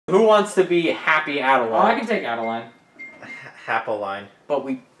Who wants to be Happy Adeline? Oh, I can take Adeline. Hapaline. But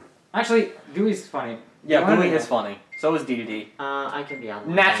we... Actually, Dewey's funny. Yeah, Dewey is funny. So is DDD. I can be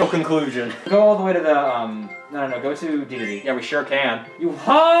on. Natural conclusion. Go all the way to the, no, go to DDD. Yeah, we sure can. You,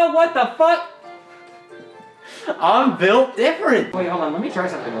 huh? What the fuck? I'm built different. Wait, hold on, let me try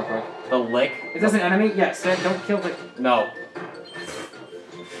something real quick. The lick? Is this an enemy? Yes, don't kill the... No.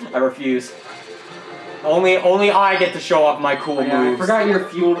 I refuse. Only I get to show off my cool yeah, moves. I forgot you're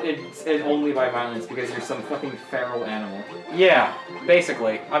fueled only by violence because you're some fucking feral animal. Yeah,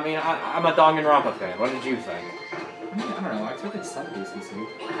 basically. I mean, I'm a Danganronpa fan. What did you think? I don't know, I expected some decency.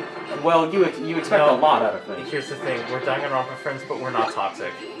 Well, you expect a lot out of things. Here's the thing, we're Danganronpa friends, but we're not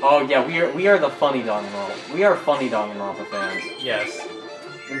toxic. Oh yeah, we are the funny Danganronpa. We are funny Danganronpa fans. Yes.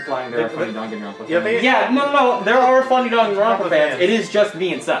 Implying there are funny Danganronpa Yeah, fans. Yeah, no, there are funny Danganronpa fans. It is just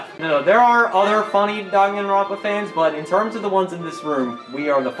me and Seth. No, there are other funny Danganronpa fans, but in terms of the ones in this room, we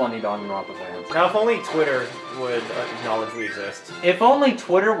are the funny Danganronpa fans. Now, if only Twitter would acknowledge we exist. If only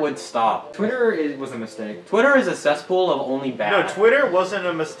Twitter would stop. Twitter was a mistake. Twitter is a cesspool of only bad. No, Twitter wasn't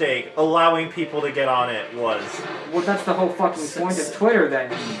a mistake. Allowing people to get on it was. Well, that's the whole fucking point of Twitter,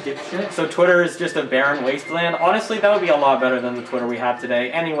 then, you dipshit. So Twitter is just a barren wasteland? Honestly, that would be a lot better than the Twitter we have today.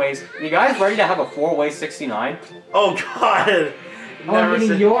 Anyways, you guys ready to have a 4-way 69? Oh god! Oh, I'm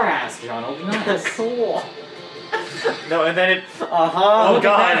meaning your ass, Jonald, not the soul. No, and then it. Oh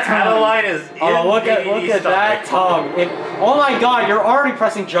god, Adeline is. Oh, look at that tongue. Oh my god, you're already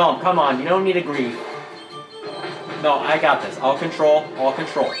pressing jump. Come on, you don't need to grieve. No, I got this. I'll control.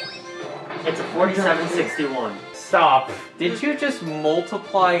 It's a 4761. Stop. Did you just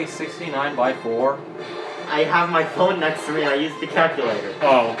multiply 69 by 4? I have my phone next to me. I used the calculator.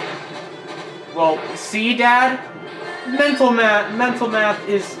 Oh. Well, see, Dad? Mental math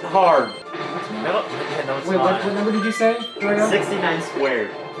is hard. No, it's Wait, not. what number did you say? 69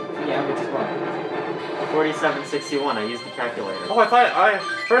 squared. Yeah, which is what? 4761. I used the calculator. Oh,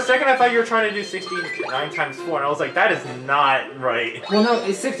 for a second I thought you were trying to do 69 times 4, and I was like, that is not right. Well, no,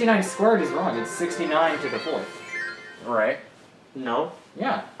 it's 69 squared is wrong. It's 69 to the 4th. Right. No.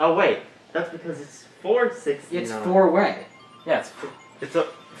 Yeah. Oh wait, that's because it's 469. It's 4-way. Yeah, It's a.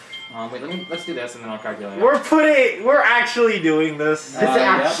 Wait, let's do this and then I'll calculate it. We're actually doing this. It's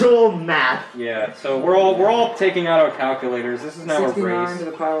actual math. Yeah, so we're all taking out our calculators. This is now a 69 race. to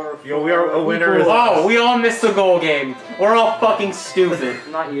the power of 4. Yo, we are a winner. Oh, we all missed the goal game. We're all fucking stupid.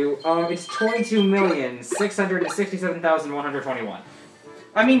 Not you. It's 22,667,121.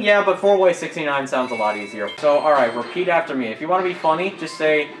 I mean, yeah, but 4-way 69 sounds a lot easier. So, alright, repeat after me. If you want to be funny, just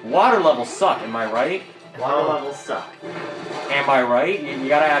say, water levels suck, am I right? Water levels suck. Am I right? You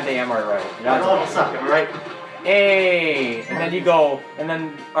gotta add the am I right. Water levels suck, am I right? Hey! And then you go, and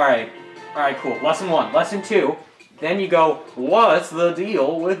then, alright, cool. Lesson 1. Lesson 2, then you go, what's the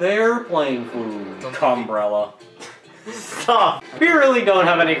deal with airplane food? Cumbrella. Stop. We really don't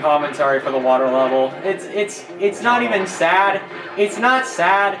have any commentary for the water level. It's not even sad. It's not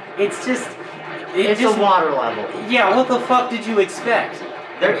sad. It's just... It's a water level. Yeah, what the fuck did you expect?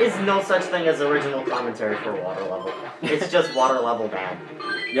 There is no such thing as original commentary for water level. It's just water level bad.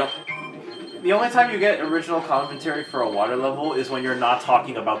 Yep. The only time you get original commentary for a water level is when you're not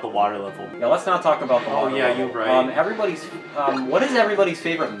talking about the water level. Yeah, let's not talk about the water level. you're right. What is everybody's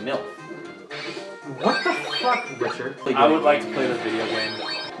favorite MILF? What the fuck, Richard? I would like to play the video game.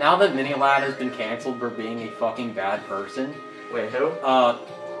 Now that Minilad has been cancelled for being a fucking bad person. Wait, who?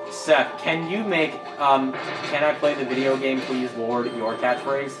 Seth, can you make, can I play the video game, please, Lord, your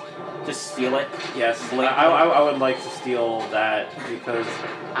catchphrase? Just steal it. Yes, I would like to steal that because...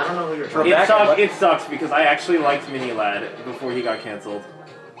 I don't know who you're talking about. It sucks because I actually liked Minilad before he got cancelled.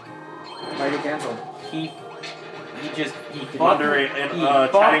 Why did he cancel? He fucked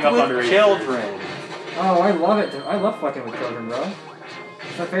with children. Oh, I love it. I love fucking with children, bro.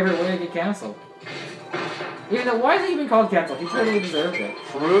 It's my favorite way to get canceled. Even though, why is it even called canceled? He totally deserved it.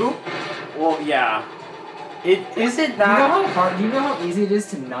 True? Well, yeah. Isn't that... Do you know how easy it is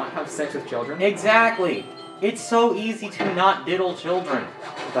to not have sex with children? Exactly. It's so easy to not diddle children.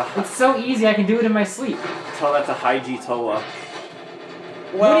 It's so easy, I can do it in my sleep. Tell that to Haiji Toa.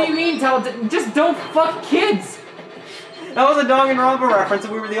 Well, what do you mean, just don't fuck kids! That was a Danganronpa reference,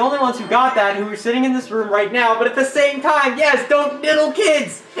 and we were the only ones who got that, who are sitting in this room right now, but at the same time, yes, don't diddle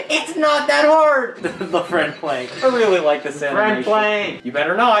kids! It's not that hard! The friend playing. I really like this animation. Friend playing! You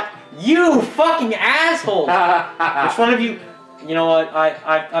better not. You fucking asshole! Which one of you... You know what?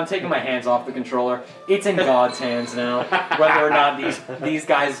 I'm taking my hands off the controller. It's in God's hands now. Whether or not these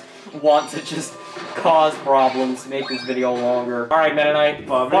guys want to just cause problems, make this video longer. Alright, Mennonite,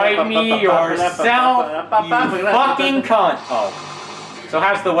 fight me yourself, you fucking cunt! Oh. So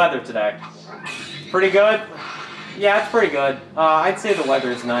how's the weather today? Pretty good? Yeah, it's pretty good. I'd say the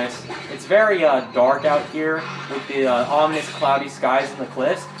weather is nice. It's very dark out here with the ominous cloudy skies and the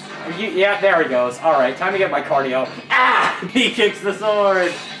cliffs. Yeah, there he goes. Alright, time to get my cardio. Ah! He kicks the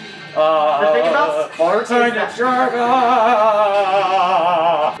sword! The thing about Spark is that...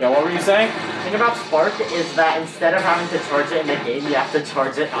 Yeah, what were you saying? The thing about Spark is that instead of having to charge it in the game, you have to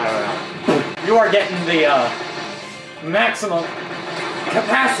charge it IRL. You are getting the maximum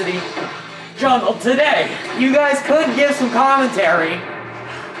capacity Jonald today. You guys could give some commentary.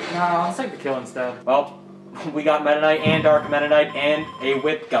 No, let's take the kill instead. Well, we got Meta Knight and Dark Meta Knight and a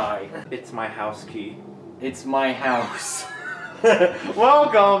whip guy. It's my house key. It's my house.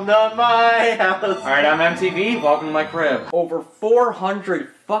 Welcome to my house. Alright, I'm MTV. Welcome to my crib. Over 400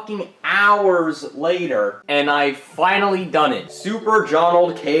 fucking hours later, and I've finally done it. Super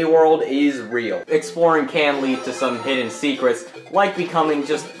Jonald K-World is real. Exploring can lead to some hidden secrets, like becoming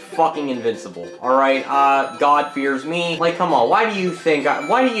just fucking invincible. Alright, God fears me. Like, come on, why do you think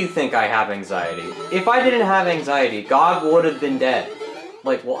I have anxiety? If I didn't have anxiety, God would have been dead.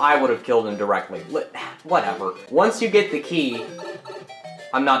 Like, well, I would have killed him directly. Whatever. Once you get the key,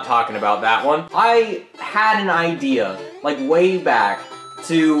 I'm not talking about that one. I had an idea, like, way back,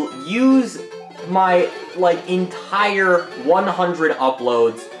 to use my, like, entire 100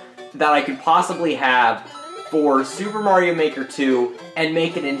 uploads that I could possibly have for Super Mario Maker 2 and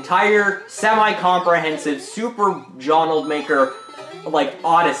make an entire semi-comprehensive Super Jonald Maker, like,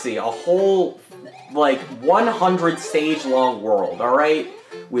 Odyssey, a whole, like, 100 stage long world, alright?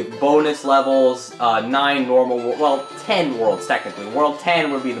 With bonus levels, 9 normal, well, 10 worlds technically. World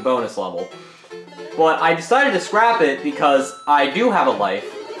 10 would be the bonus level. But I decided to scrap it because I do have a life.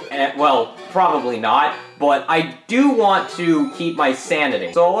 And, well, probably not, but I do want to keep my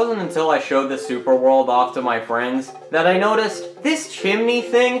sanity. So it wasn't until I showed the Super World off to my friends that I noticed this chimney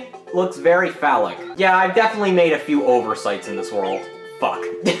thing looks very phallic. Yeah, I've definitely made a few oversights in this world. Fuck.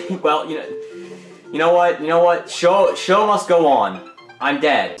 Well, you know what? Show must go on. I'm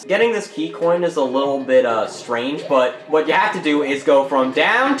dead. Getting this key coin is a little bit strange, but what you have to do is go from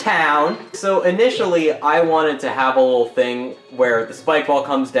downtown. So initially, I wanted to have a little thing where the spike ball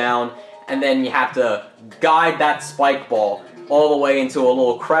comes down, and then you have to guide that spike ball all the way into a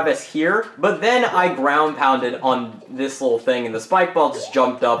little crevice here. But then I ground pounded on this little thing, and the spike ball just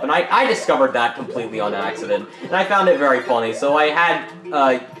jumped up, and I discovered that completely on accident, and I found it very funny. So I had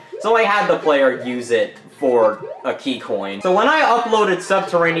the player use it for a key coin. So when I uploaded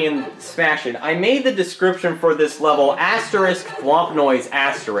Subterranean Smashin', I made the description for this level asterisk flomp noise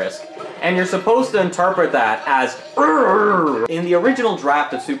asterisk, and you're supposed to interpret that as "Urgh." In the original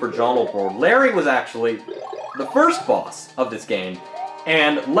draft of Super Jonald World, Larry was actually the first boss of this game,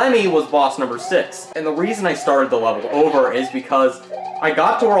 and Lemmy was boss number 6. And the reason I started the level over is because I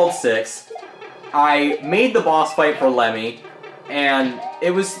got to World 6, I made the boss fight for Lemmy, and it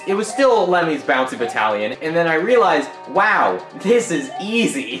was still Lemmy's Bouncy Battalion, and then I realized, wow, this is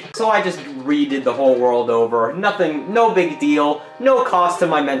easy. So I just redid the whole world over. Nothing, no big deal, no cost to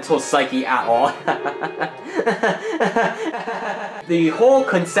my mental psyche at all. The whole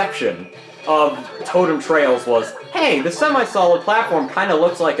conception of Totem Trails was, hey, the semi-solid platform kind of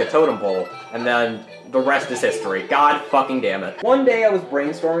looks like a totem pole, and then the rest is history. God fucking damn it. One day I was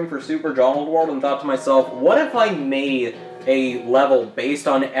brainstorming for Super Jonald World and thought to myself, what if I made a level based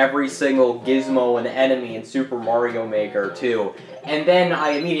on every single gizmo and enemy in Super Mario Maker 2? And then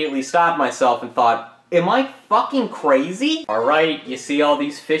I immediately stopped myself and thought, am I fucking crazy? Alright, you see all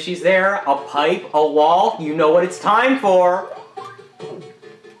these fishies there? A pipe, a wall, you know what it's time for.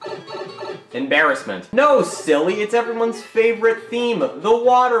 Embarrassment. No, silly, it's everyone's favorite theme, the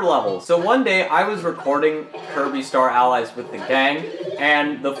water level. So one day, I was recording Kirby Star Allies with the gang,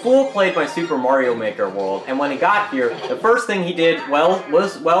 and the fool played my Super Mario Maker world, and when he got here, the first thing he did, well,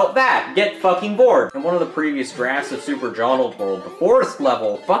 was get fucking bored. In one of the previous drafts of Super Jonald World, the forest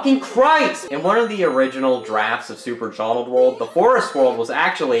level, fucking Christ! In one of the original drafts of Super Jonald World, the forest world was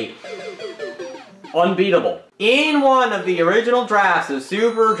actually unbeatable. In one of the original drafts of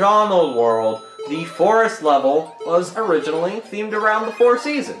Super Jonald World, the forest level was originally themed around the 4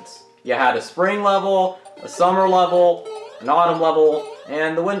 seasons. You had a spring level, a summer level, an autumn level,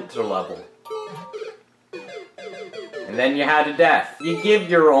 and the winter level. And then you had a death. You give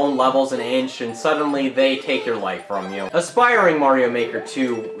your own levels an inch, and suddenly they take your life from you. Aspiring Mario Maker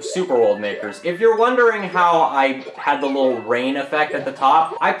 2 Super World makers, if you're wondering how I had the little rain effect at the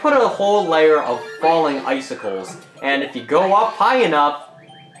top, I put a whole layer of falling icicles, and if you go up high enough,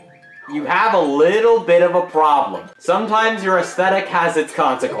 you have a little bit of a problem. Sometimes your aesthetic has its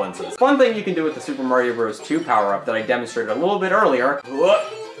consequences. One thing you can do with the Super Mario Bros. 2 power-up that I demonstrated a little bit earlier.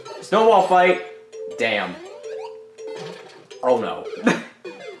 Snowball fight. Damn. Oh no.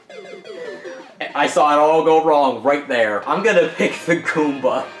 I saw it all go wrong right there. I'm gonna pick the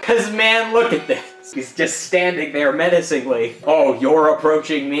Goomba. Cause man, look at this. He's just standing there menacingly. Oh, you're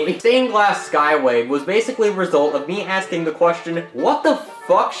approaching me? Stained Glass Skyway was basically a result of me asking the question, what the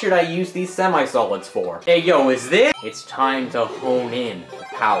fuck should I use these semi-solids for? Hey yo, is this? It's time to hone in the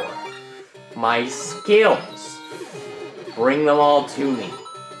power. My skills. Bring them all to me.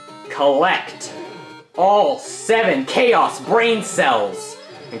 Collect all 7 Chaos Brain Cells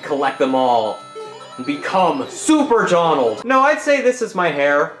and collect them all and become Super Jonald. No, I'd say this is my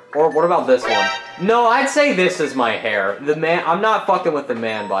hair. Or what about this one? No, I'd say this is my hair. The man, I'm not fucking with the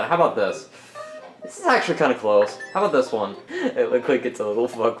man bun. How about this? This is actually kind of close. How about this one? It looks like it's a little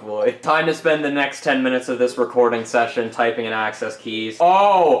fuckboy. Time to spend the next 10 minutes of this recording session typing in access keys.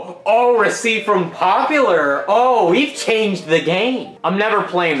 Oh, receipt from Popular. Oh, we've changed the game. I'm never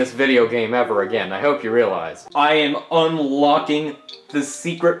playing this video game ever again. I hope you realize. I am unlocking the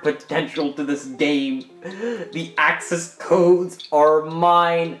secret potential to this game. The access codes are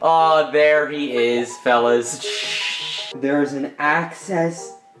mine. Ah, there he is, fellas. There's an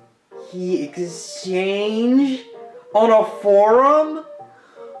access key exchange on a forum?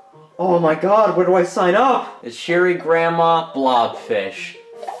 Oh my god, where do I sign up? It's Sherry Grandma Blobfish.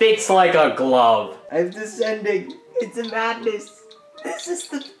 Fits like a glove. I'm descending. It's a madness. This is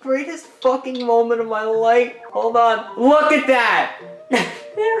the greatest fucking moment of my life. Hold on. Look at that!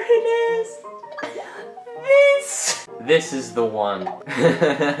 There it is. This is the one.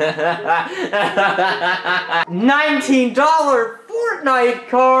 $19 Fortnite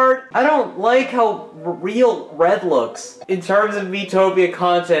card! I don't like how real red looks. In terms of Miitopia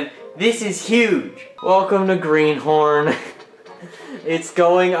content, this is huge. Welcome to Greenhorn. It's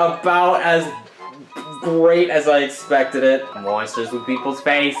going about as great as I expected it. Monsters with people's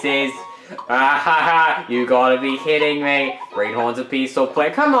faces. Ah ha ha, you gotta be kidding me. Greenhorn's a peaceful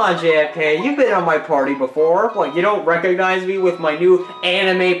player. Come on, JFK, you've been on my party before. What, you don't recognize me with my new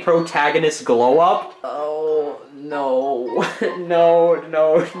anime protagonist glow up? Oh, no. No,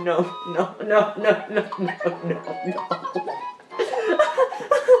 no, no, no, no, no, no, no, no, no.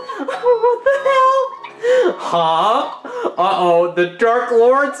 What the hell? Huh? Uh-oh, the Dark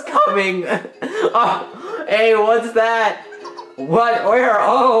Lord's coming. Hey, what's that? What? Where?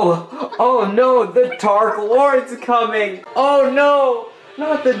 Oh no, the Dark Lord's coming! Oh no,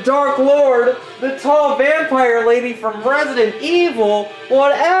 not the Dark Lord, the tall vampire lady from Resident Evil!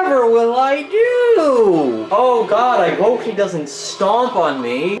 Whatever will I do? Oh god, I hope he doesn't stomp on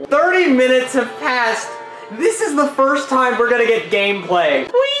me. 30 minutes have passed. This is the first time we're gonna get gameplay.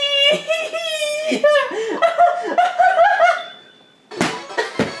 Whee!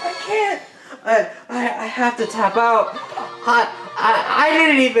 I can't. I have to tap out. I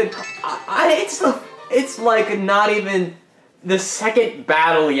didn't even. It's like not even the second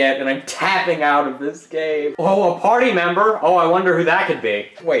battle yet, and I'm tapping out of this game. Oh, a party member. Oh, I wonder who that could be.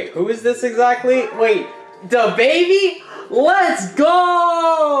 Wait, who is this exactly? Wait, the baby? Let's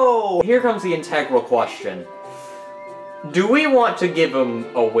go! Here comes the integral question. Do we want to give him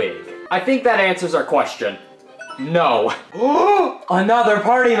a wig? I think that answers our question. No. Another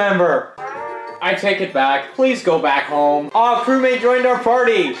party member! I take it back. Please go back home. Aw, crewmate joined our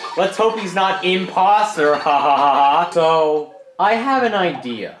party! Let's hope he's not imposter, ha ha ha ha. So, I have an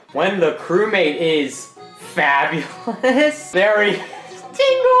idea. When the crewmate is fabulous, there he is.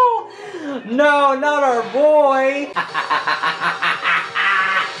 Tingle! No, not our boy!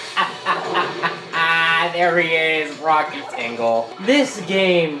 There he is, Rocky Tingle. This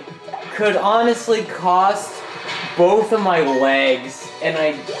game could honestly cost both of my legs, and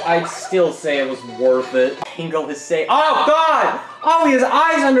I'd still say it was worth it. Tingle is saying, oh god! Oh, he has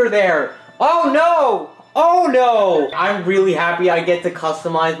eyes under there! Oh no! Oh no! I'm really happy I get to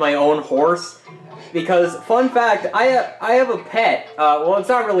customize my own horse, because, fun fact, I have a pet. Well, it's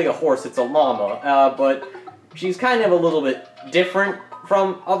not really a horse, it's a llama, but she's kind of a little bit different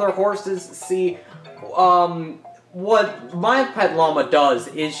from other horses. See, what my pet llama does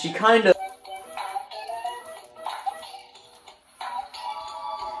is she kind of...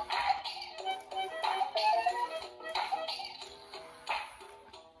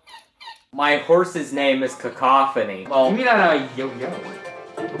 My horse's name is Cacophony. Well, Give me that yo-yo.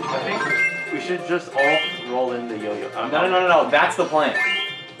 I think we should just all roll in the yo-yo. No, that's the plan.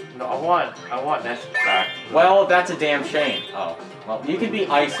 No, I want Ness back. Well, that's a damn shame. Oh. Well, you can be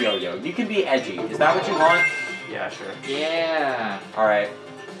Ice Yo-Yo. You can be edgy. Is that what you want? Yeah, sure. Yeah. Alright.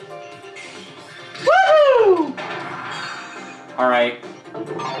 Woohoo! Alright.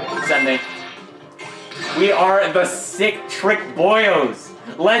 Sending. We are the Sick Trick Boyos!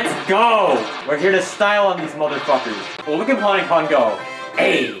 Let's go! We're here to style on these motherfuckers. Well, look at Plank go.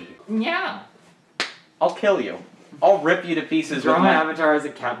 Hey! Yeah. I'll kill you. I'll rip you to pieces Draw with my my... avatar as a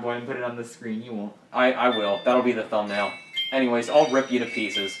Catboy and put it on the screen. You won't. I will. That'll be the thumbnail. Anyways, I'll rip you to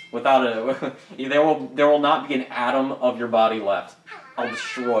pieces. Without a... there will not be an atom of your body left. I'll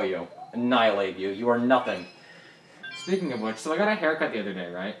destroy you. Annihilate you. You are nothing. Speaking of which, so I got a haircut the other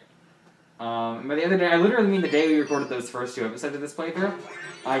day, right? But the other day, I literally mean the day we recorded those first 2 episodes of this playthrough,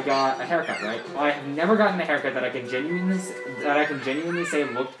 I got a haircut, right? I have never gotten a haircut that I can genuinely say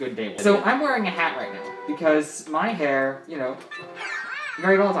looked good day one. So I'm wearing a hat right now because my hair, you know,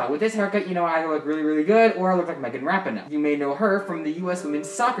 very volatile. With this haircut, you know, I either look really, really good or I look like Megan Rapinoe. You may know her from the U.S. women's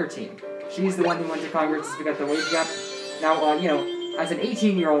soccer team. She's the one who went to Congress to speak out the wage gap. Now, you know, as an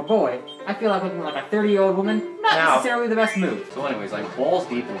 18-year-old boy, I feel like looking like a 30-year-old woman, not necessarily the best move. So anyways, I'm balls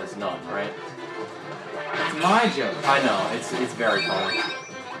deep in this nun, right? It's my joke. I know, it's very funny.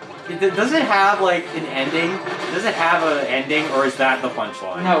 Does it have, like, an ending? Does it have an ending, or is that the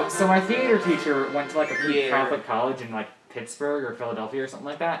punchline? No, so my theater teacher went to, like, a pretty Catholic college in, like, Pittsburgh or Philadelphia or something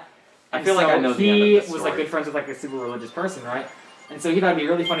like that. I feel like I know the end of this He was, story. like, good friends with, like, a super religious person, right? And so he thought it'd be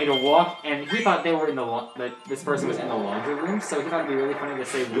really funny to walk, and he thought they were in that this person was in the laundry room, so he thought it'd be really funny to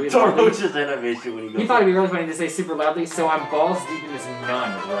say really loudly. Toro's animation when he goes. He thought it'd be really funny to say super loudly, so I'm balls deep in this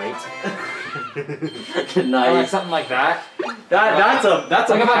nun, right? Nice. Or like something like that. That's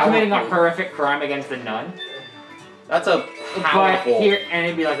like a about committing a powerful- horrific crime against the nun. That's a But powerful... here, and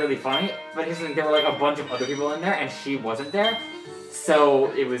it'd be like really funny. But here's the thing, there were like a bunch of other people in there, and she wasn't there.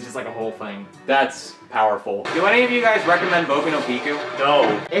 So it was just like a whole thing. That's powerful. Do any of you guys recommend Boku no Pico?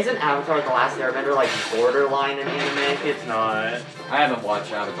 No, Isn't Avatar The Last Airbender like borderline in anime? it's not. I haven't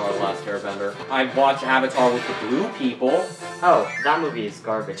watched Avatar: The Last Airbender. I've watched Avatar with the blue people. Oh, that movie is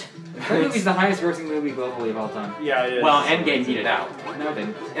garbage. That movie's the highest grossing movie globally of all time. Yeah, it is. Well, Endgame beat it out. No, it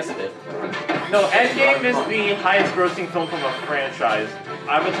didn't. Yes, it did. No, Endgame is the highest grossing film from a franchise.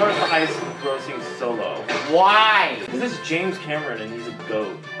 Avatar is the highest grossing solo. Why? This is James Cameron and he's a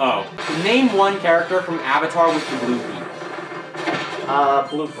goat. Oh. Name one character from Avatar with the blue people.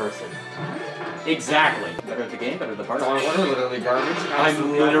 Blue person. Exactly. Better at the game, better at the party. We're literally garbage. I'm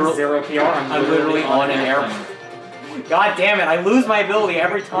Absolutely literal- zero PR. I'm literally on an airplane. God damn it, I lose my ability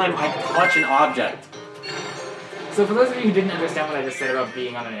every time I touch an object. So for those of you who didn't understand what I just said about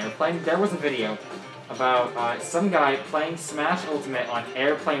being on an airplane, there was a video about some guy playing Smash Ultimate on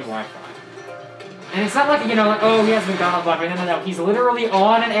airplane Wi-Fi. And it's not like, you know, like, oh, he has McDonald's Wi-Fi. No. He's literally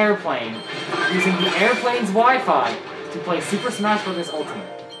on an airplane using the airplane's Wi-Fi to play Super Smash Bros. Ultimate.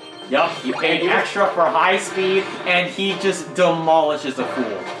 Yup, you paid extra for high speed, and he just demolishes a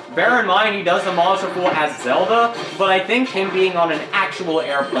fool. Bear in mind, he does demolish a fool as Zelda, but I think him being on an actual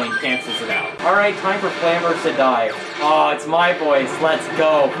airplane cancels it out. Alright, time for Flamberge to die. Oh, it's my voice. Let's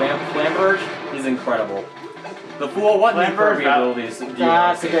go. Flamberge is incredible. The fool, what new Flamberge, Kirby abilities do you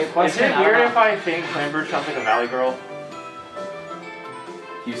That's a see? great Is question. it weird if I think Flamberge sounds like a Valley Girl?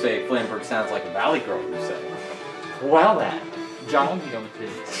 You say Flamberge sounds like a Valley Girl, you say. Well then, John, you know what it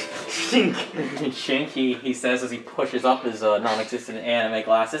is. Shink, he says as he pushes up his non-existent anime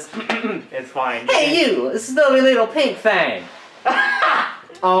glasses. It's fine. Hey you, snubby little pink thing!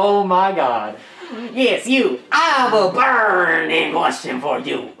 Oh my god. Yes, you! I have a burning question for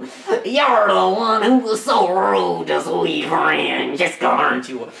you. You're the one who was so rude to sweet friend, Jessica, aren't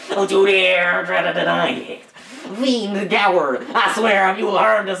you? Don't you dare try to deny it. Fiend coward, I swear if you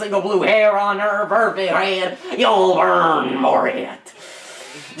harmed a single blue hair on her perfect head, you'll burn for it.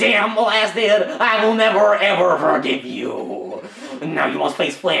 Damn blasted, I will never ever forgive you. Now you must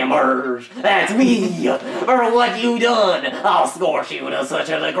face Flamberge. That's me. For what you done, I'll scorch you to such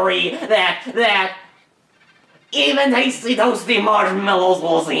a degree that even tasty toasty marshmallows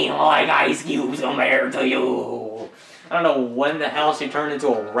will seem like ice cubes compared to you. I don't know when the hell she turned into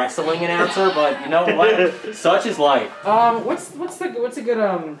a wrestling announcer, but you know what? Such is life. What's a good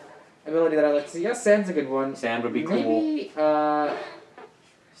ability that I like to see? Yes, Sand's a good one. Sand would be cool. Maybe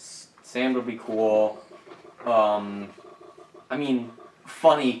Sand would be cool. I mean,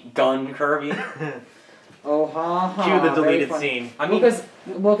 funny gun Kirby. oh ha ha. Cue the very deleted funny. scene. I mean,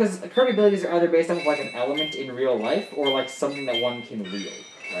 because Kirby abilities are either based on like an element in real life or like something that one can wield,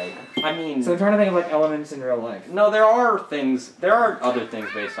 right? I mean, So I'm trying to think of like elements in real life. no, there are other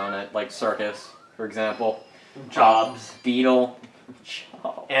things based on it, like circus, for example. Jobs. Beetle.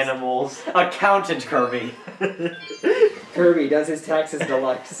 Jobs. Animals. Accountant Kirby. Kirby does his taxes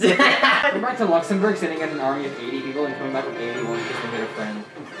deluxe. Going back to Luxembourg, sitting in an army of 80 people and coming back with 81 because they made a friend.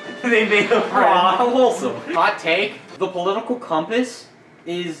 They made a friend. Aw, how wholesome. Hot take, the political compass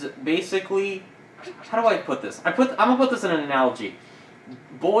is basically, how do I put this? I'm gonna put this in an analogy.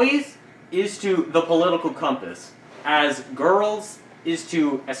 Boys is to the political compass as girls is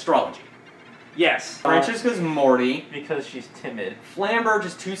to astrology. Yes. Francesca's Morty. Because she's timid. Flamber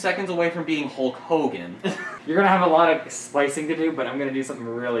just 2 seconds away from being Hulk Hogan. You're gonna have a lot of splicing to do, but I'm gonna do something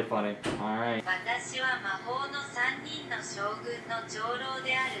really funny. Alright. 私は魔法の3人の将軍の長老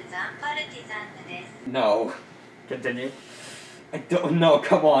であるザンパルティザンヌです。 No. Continue. I don't know,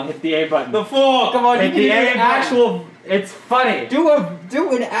 come on. Hit the A button. The fool, come on, Hit you the can do A an button. actual, It's funny. do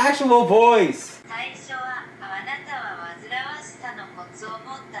an actual voice. 最初はあなたは煩わしさのコツを持っ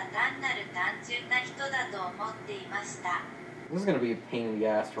た単なる単純な人だと思っていました。 This is gonna be a pain in the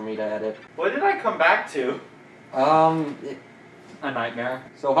ass for me to edit. What did I come back to? A nightmare.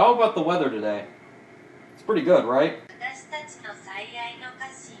 So how about the weather today? It's pretty good, right? 私たちの最愛の家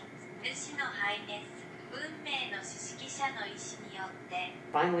臣、ルシのハイネス、運命の詩式者の意志によって。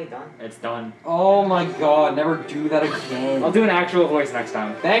 Finally done. It's done. Oh my god, never do that again. I'll do an actual voice next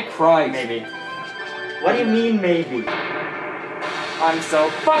time. Thank Christ. Maybe. What do you mean, maybe? I'm so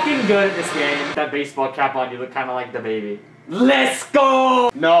fucking good at this game. That baseball cap on you look kind of like the baby. Let's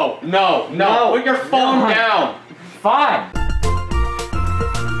go! No, no, no. No. Put your phone No. down. Fine.